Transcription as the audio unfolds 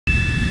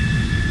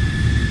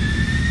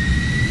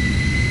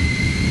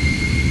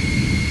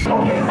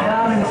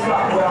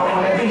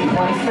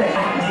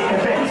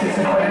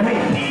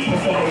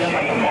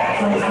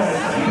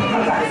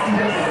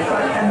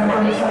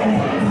Hey yo,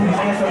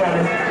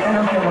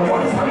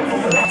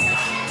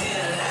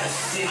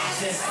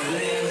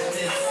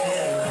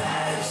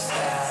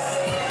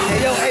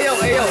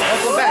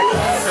 welcome back.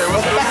 Hey,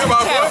 welcome back to the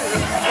town.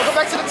 Welcome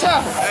back to the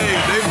town. Hey,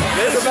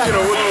 this is a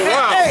little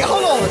wild. Hey,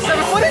 hold on,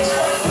 7 footage?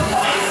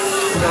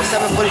 You know,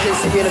 7 footage didn't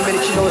see me in a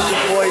minute. You know, it's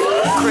your boy,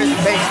 Chris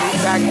Banks,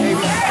 back, baby.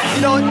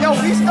 You know, yo,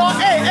 we start.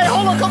 Hey,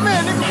 hold on, come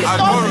in, nigga. We start.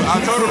 I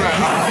told him that.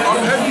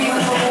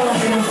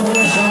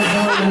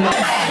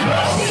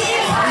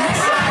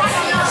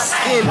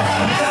 Skin,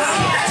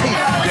 teeth.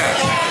 Yes.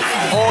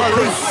 All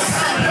three.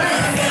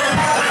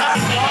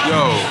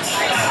 Yo,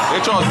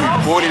 they charged me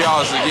 $40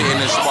 to get in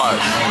this spot.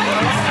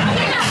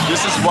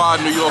 This is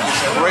why New York is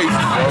crazy,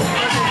 bro.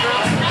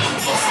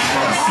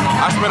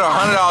 I spent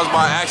 $100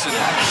 by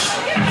accident.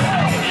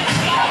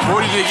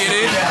 40 to get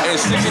in, and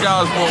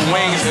 $60 for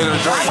wings and a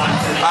drink.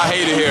 I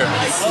hate it here.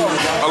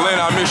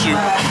 Atlanta, I miss you.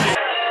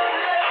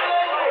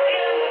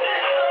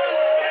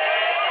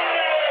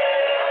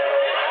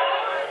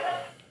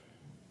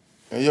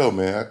 Hey, yo,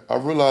 man, I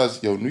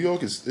realized, yo, New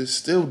York is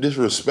still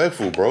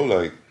disrespectful, bro.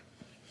 Like,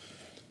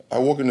 I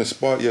walked in the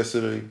spot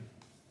yesterday.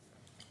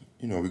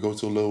 You know, we go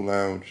to a little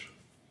lounge,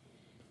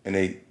 and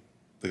the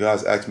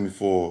guys asked me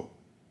for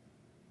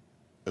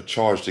a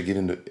charge to get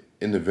in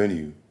the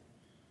venue.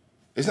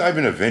 It's not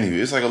even a venue.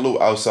 It's like a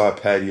little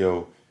outside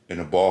patio and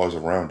the bars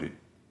around it.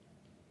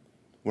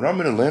 When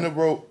I'm in Atlanta,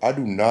 bro, they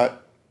do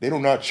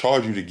not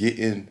charge you to get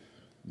in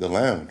the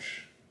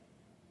lounge.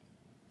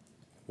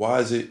 Why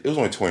is it? It was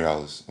only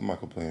 $20. I'm not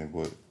complaining,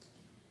 but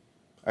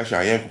actually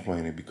I am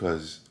complaining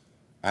because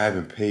I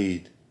haven't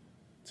paid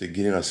to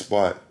get in a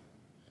spot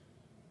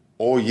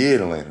all year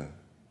in Atlanta.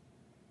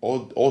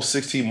 All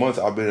 16 months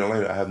I've been in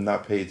Atlanta, I have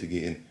not paid to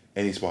get in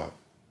any spot.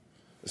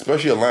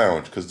 Especially a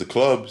lounge, because the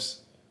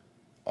clubs,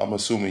 I'm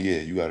assuming,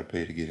 yeah, you got to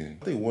pay to get in.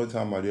 I think one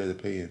time I did have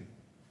to pay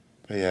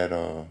at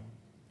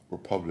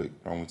Republic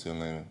when I went to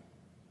Atlanta.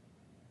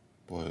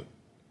 But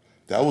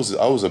that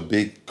was a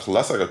big,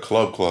 that's like a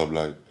club.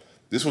 Like,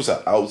 this was an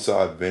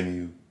outside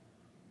venue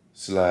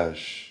 /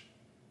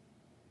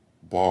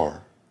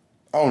 bar.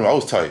 I don't know, I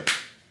was tight.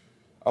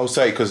 I was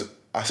tight because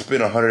I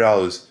spent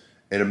 $100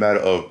 in a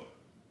matter of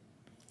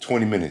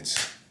 20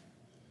 minutes.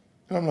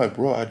 And I'm like,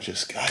 bro, I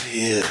just got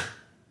here.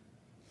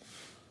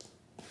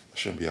 I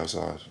shouldn't be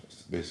outside,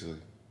 basically.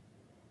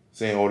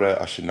 Saying all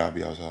that, I should not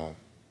be outside.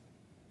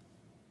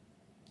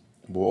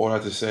 But all I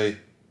have to say,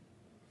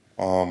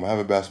 I have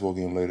a basketball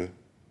game later.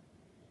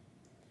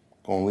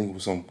 Gonna link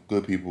with some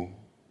good people.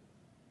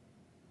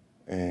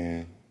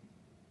 And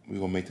we're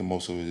gonna make the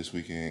most of it this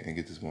weekend and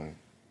get this money.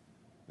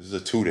 This is a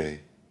 2-day.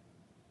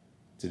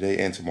 Today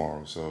and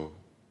tomorrow, so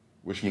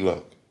wish me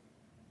luck.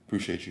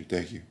 Appreciate you,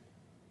 thank you.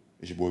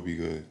 It's your boy, Be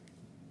Good.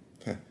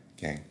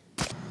 Gang.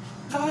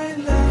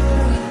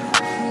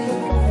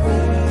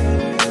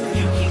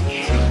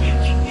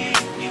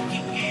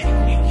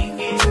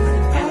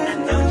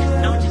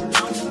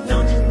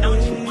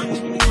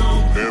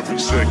 Every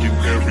second,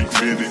 every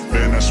minute,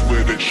 man, I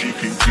swear that she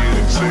can get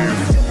it. Say if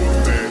you a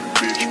bad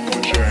bitch,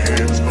 put your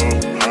hands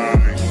up high.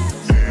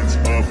 Hands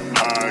up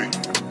high,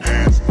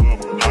 hands up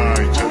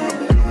high. Tell them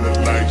dim the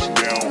lights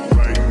down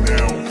right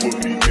now. Put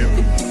me in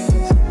the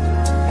mood.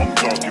 I'm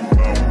talking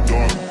about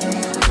dark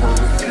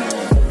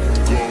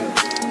perfume.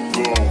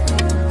 Go.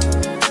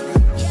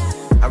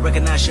 I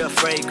recognize your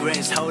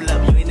fragrance. Hold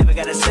up, you ain't never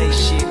gotta say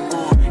shit.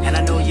 And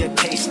I know your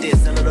taste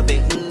is a little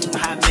bit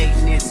high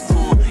maintenance.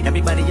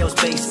 Everybody else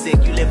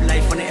basic. You live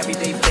life on an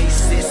everyday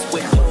basis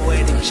with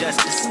poetic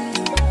justice.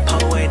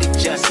 Poetic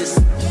justice.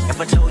 If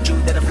I told you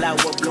that a flower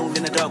bloomed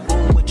in a dark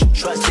room, would you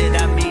trust it?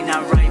 I mean,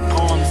 I write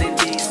poems in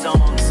these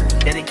songs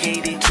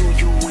dedicated to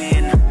you.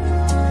 When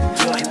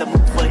you're in the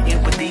mood for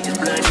empathy, just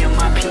blood in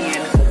my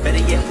pen.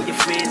 Better yet, with your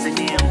friends and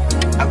them.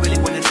 I really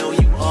wanna know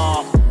you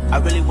all. I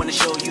really wanna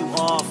show you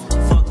off.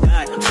 Fuck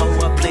God,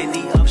 pour up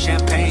plenty of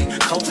champagne.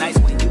 Cold nights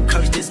when you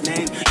curse this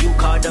name. You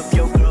called up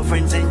your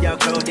girlfriends and y'all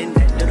curled in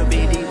that little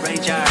bitty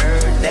range. I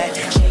heard that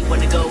she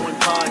wanna go and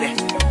party.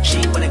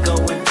 She wanna go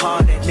and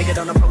party. Nigga,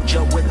 don't approach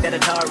her with that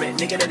Atari.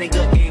 Nigga, that ain't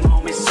good game,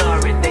 homie,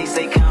 sorry. They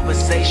say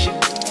conversation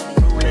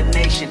rule a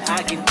nation.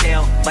 I can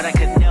tell, but I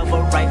could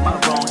never right my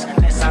wrongs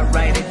unless I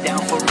write it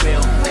down for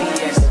real.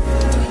 P.S.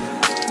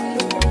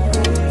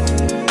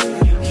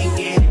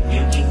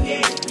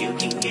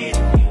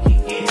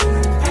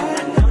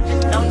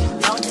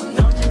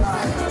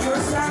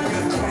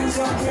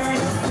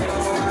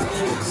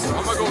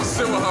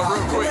 Sit with her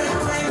real quick.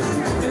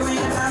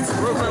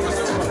 Real quick, let's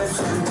sit with her.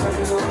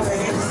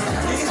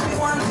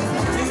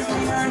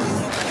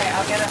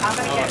 Okay, I'm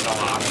gonna get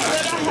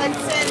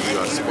We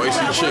got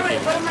spicy chicken.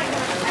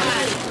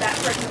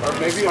 Or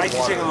maybe spicy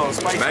chicken, a little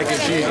spicy. Mac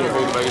and cheese,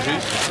 mac and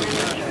cheese?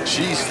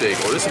 Cheese steak.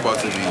 Oh, this is about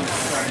to be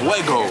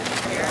fuego.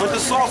 Put the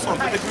sauce on,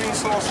 put the green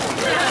sauce on.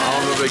 I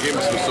don't know if they gave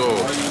me some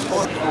sauce.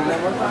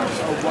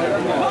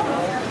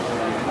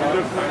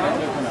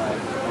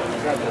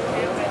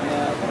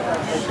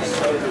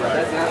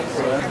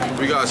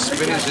 We got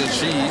spinach and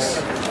cheese.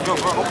 Yo,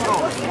 bro, open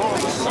up.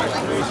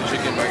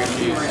 Chicken, mac and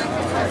cheese.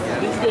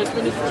 Did you get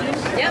spinach and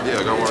cheese? Yeah,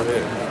 I got one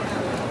here.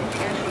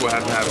 go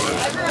half and half. On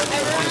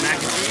the mac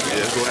and cheese?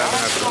 Yeah, let's go half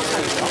and half.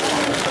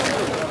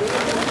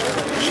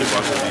 Shit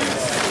about to be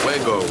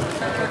fuego.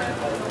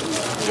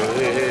 Yo,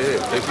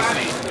 hey. Take a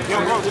seat. Yo,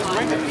 bro, just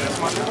break the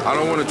piece. I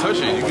don't want to touch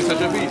it. You can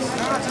touch your piece.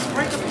 Nah, just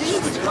break the piece.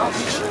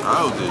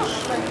 Childish.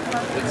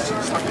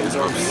 It's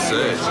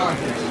upset.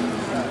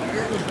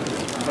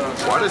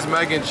 Why does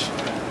mac and cheese?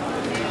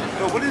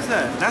 Yo, what is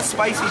that? That's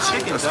spicy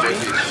chicken, That's dummy.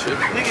 spicy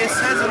chicken. Nigga, it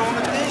says it on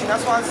the thing.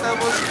 That's why I said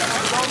what's.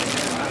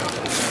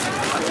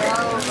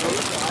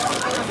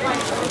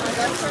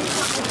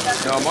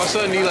 Now my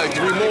son need like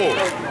 3 more.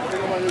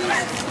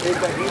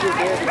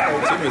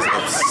 Tim is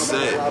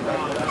upset.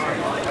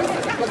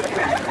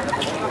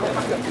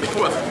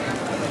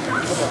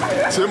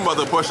 Tim about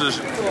to punch the.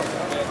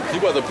 He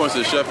about to punch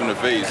the chef in the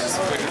face.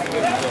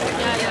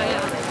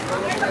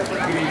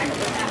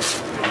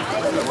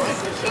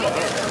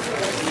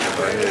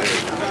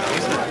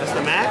 That's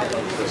the mac?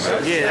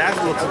 Yeah, that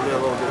looks a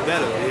little bit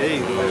better. There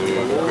you go.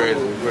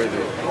 Crazy.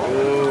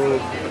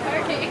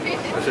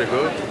 That shit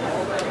good?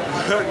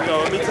 Yo,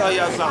 let me tell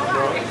y'all something,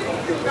 bro.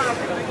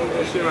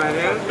 This shit right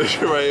here? That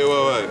shit right here,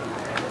 what?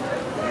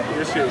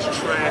 This shit is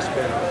trash,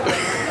 man.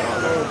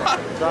 Oh my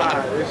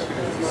god, this shit is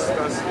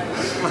disgusting.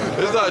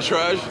 It's not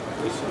trash.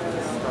 This shit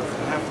is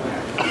disgusting.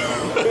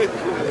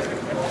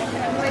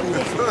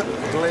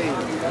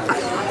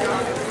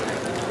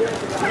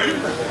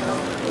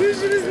 This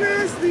shit is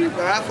nasty,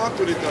 but I fuck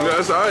with it though.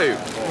 That's alright.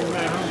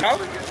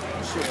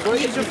 She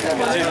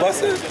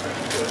busted?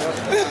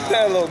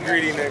 That little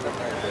greedy nigga.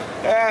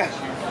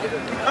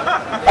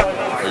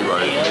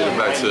 Everybody, made it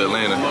back to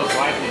Atlanta.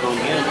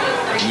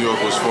 New York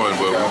was fun,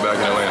 but we're back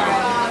in Atlanta.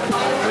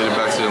 Made it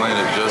back to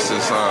Atlanta just in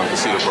time to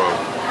see the bro.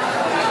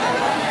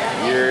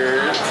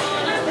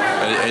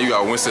 Yeah. And you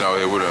got Winston out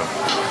here with him.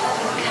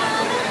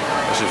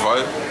 That shit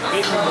fire?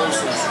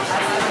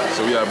 So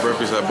we had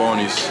breakfast at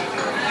Bonnie's.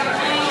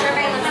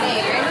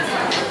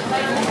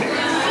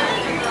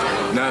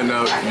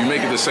 Now, you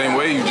make it the same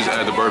way, you just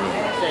add the bourbon.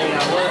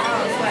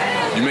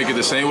 You make it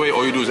the same way,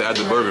 all you do is add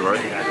the bourbon,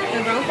 right?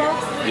 The grown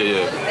folks?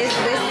 Yeah. It's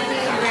whiskey,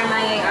 Grand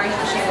Marnier, orange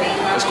cherry.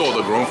 It's called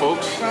the grown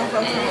folks? Grown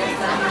folks and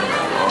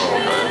Oh,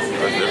 okay.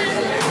 That's different.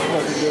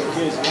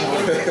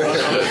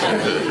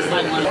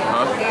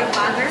 Huh? Your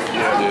father?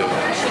 Yeah.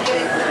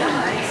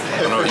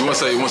 No, you want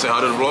to say hi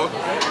to the vlog?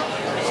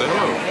 Say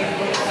hello.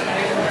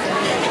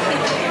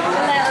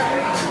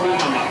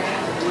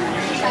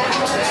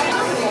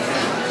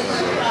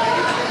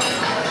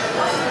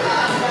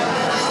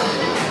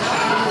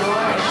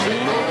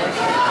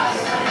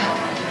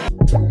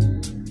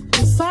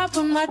 If I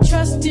put my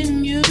trust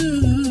in you,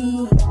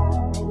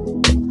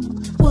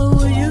 what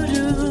will you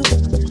do?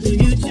 Will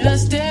you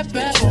just step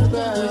back?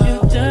 Will you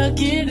duck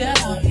it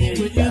out?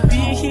 Will you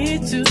be here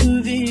to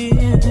the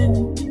end?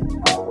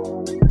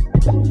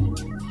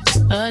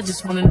 I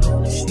just wanna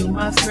know if you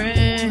my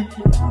friend.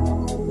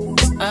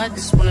 I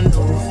just wanna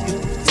know if you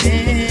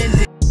pretend.